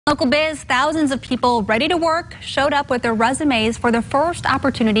Local biz, thousands of people ready to work showed up with their resumes for the First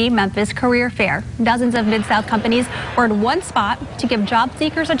Opportunity Memphis Career Fair. Dozens of Mid-South companies were in one spot to give job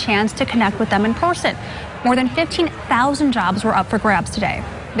seekers a chance to connect with them in person. More than 15,000 jobs were up for grabs today.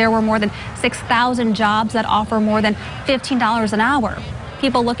 There were more than 6,000 jobs that offer more than $15 an hour.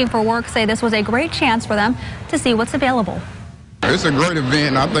 People looking for work say this was a great chance for them to see what's available. It's a great event,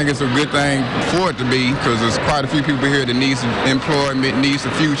 and I think it's a good thing for it to be because there's quite a few people here that needs employment, needs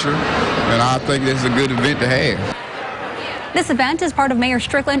the future, and I think this is a good event to have. This event is part of Mayor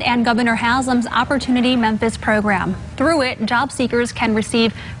Strickland and Governor Haslam's Opportunity Memphis program. Through it, job seekers can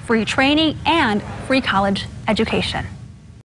receive free training and free college education.